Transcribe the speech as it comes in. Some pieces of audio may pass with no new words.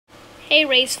Hey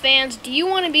race fans, do you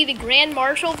want to be the Grand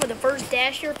Marshal for the first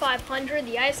Dasher 500,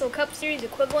 the ISO Cup Series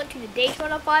equivalent to the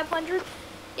Daytona 500?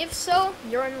 If so,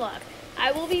 you're in luck.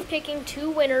 I will be picking two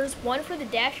winners, one for the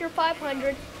Dasher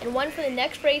 500 and one for the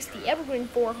next race, the Evergreen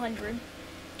 400,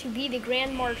 to be the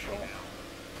Grand Marshal.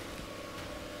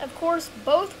 Of course,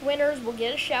 both winners will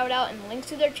get a shout out and links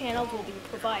to their channels will be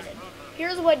provided.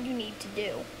 Here's what you need to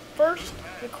do. First,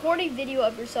 record a video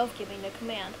of yourself giving the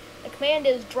command. The command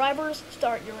is, drivers,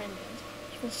 start your engines.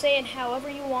 You can say it however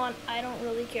you want, I don't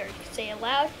really care. You can say it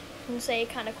loud, you can say it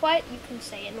kind of quiet, you can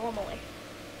say it normally.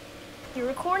 Your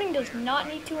recording does not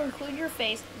need to include your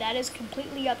face, that is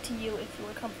completely up to you if you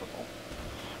are comfortable.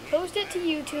 Post it to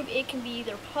YouTube, it can be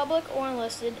either public or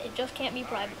unlisted, it just can't be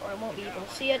private or I won't be able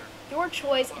to see it. Your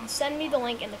choice, and send me the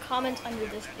link in the comments under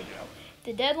this video.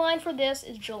 The deadline for this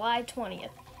is July 20th.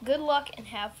 Good luck and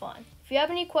have fun. If you have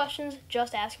any questions,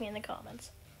 just ask me in the comments.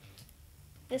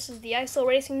 This is the ISO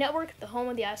Racing Network, the home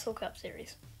of the ISO Cup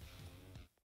Series.